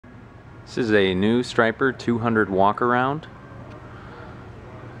This is a new Striper 200 walk-around.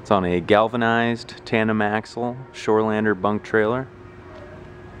 It's on a galvanized tandem axle Shorelander bunk trailer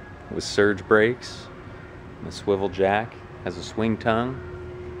with surge brakes and a swivel jack. Has a swing tongue.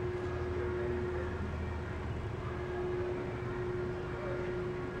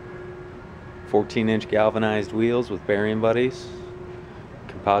 "14-inch galvanized wheels with bearing buddies,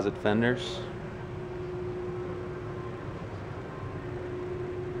 composite fenders.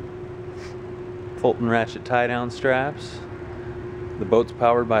 Fulton ratchet tie-down straps. The boat's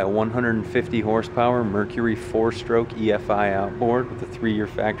powered by a 150 horsepower Mercury 4-stroke EFI outboard with a 3-year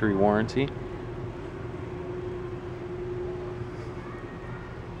factory warranty.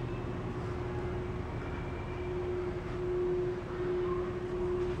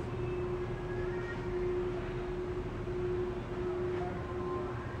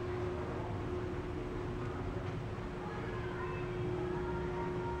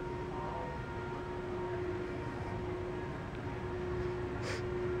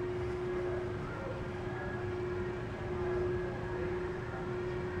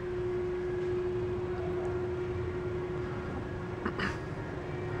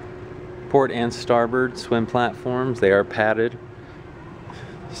 Port and starboard swim platforms, they are padded.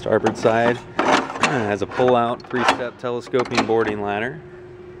 Starboard side has a pull-out 3-step telescoping boarding ladder.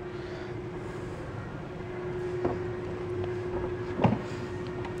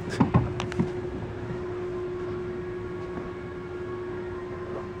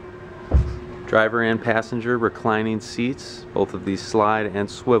 Driver and passenger reclining seats, both of these slide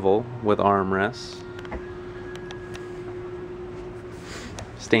and swivel with armrests.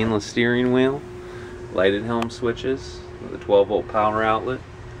 Stainless steering wheel, lighted helm switches with a 12-volt power outlet,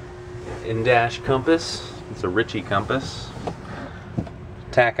 in-dash compass, it's a Ritchie compass,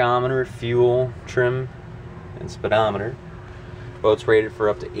 tachometer, fuel, trim, and speedometer. Boat's rated for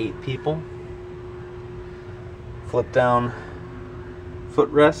up to 8 people. Flip down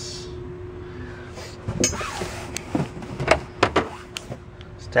footrests.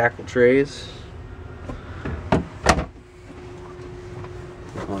 It's tackle trays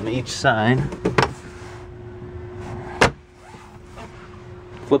on each side.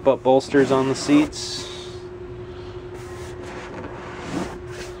 Flip up bolsters on the seats.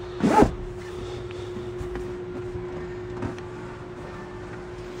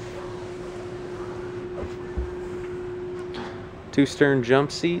 Two stern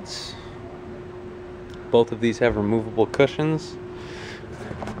jump seats. Both of these have removable cushions.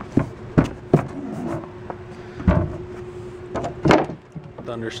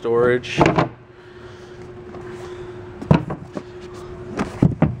 Under storage.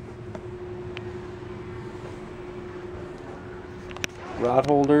 Rod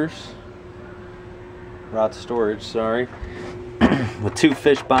holders. Rod storage, sorry. With 2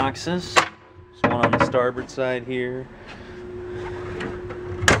 fish boxes. There's one on the starboard side here.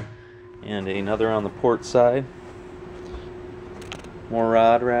 And another on the port side. More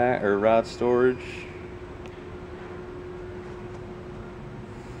rod rack or rod storage.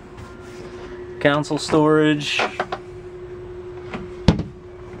 Console storage.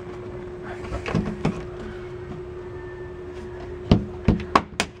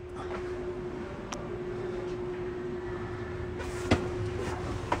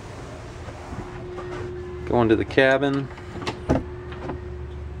 Go into the cabin.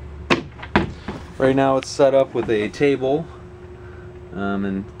 Right now it's set up with a table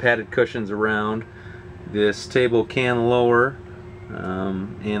and padded cushions around. This table can lower.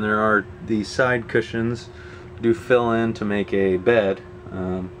 And there are these side cushions do fill in to make a bed,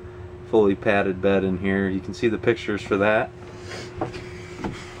 fully padded bed in here. You can see the pictures for that.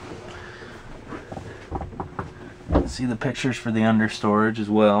 See the pictures for the under storage as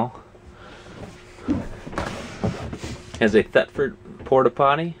well. Has a Thetford porta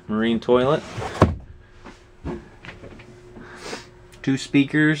potty, marine toilet, 2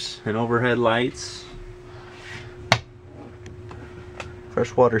 speakers and overhead lights.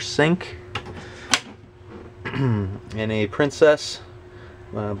 Freshwater sink and a Princess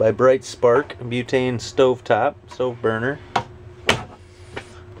by Bright Spark butane stove burner.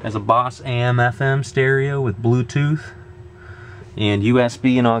 Has a Boss AM/FM stereo with Bluetooth and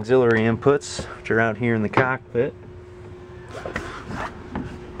USB and auxiliary inputs, which are out here in the cockpit.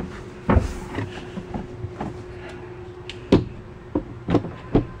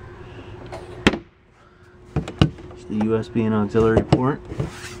 The USB and auxiliary port.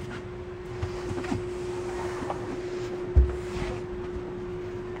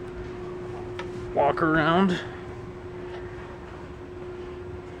 Walk around.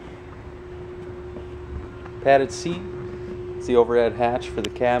 Padded seat. It's the overhead hatch for the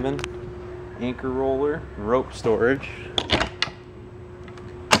cabin. anchor roller, rope storage.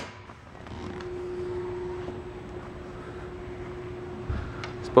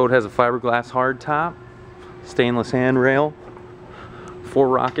 This boat has a fiberglass hardtop, stainless handrail, 4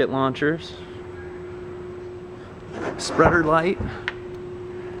 rocket launchers, spreader light,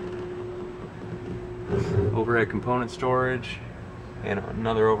 overhead component storage, and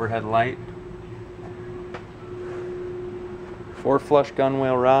another overhead light. 4 flush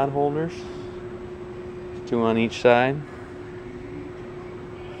gunwale rod holders, 2 on each side.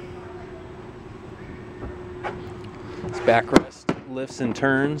 This backrest lifts and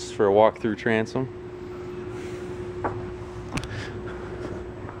turns for a walk-through transom.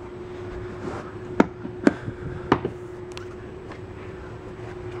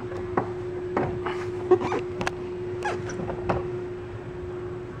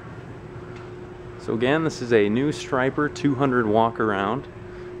 So again, this is a new Striper 200 walk around.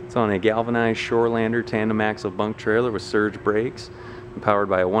 It's on a galvanized Shorelander tandem axle bunk trailer with surge brakes, and powered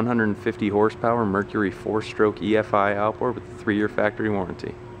by a 150 horsepower Mercury 4-stroke EFI outboard with a 3-year factory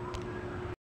warranty.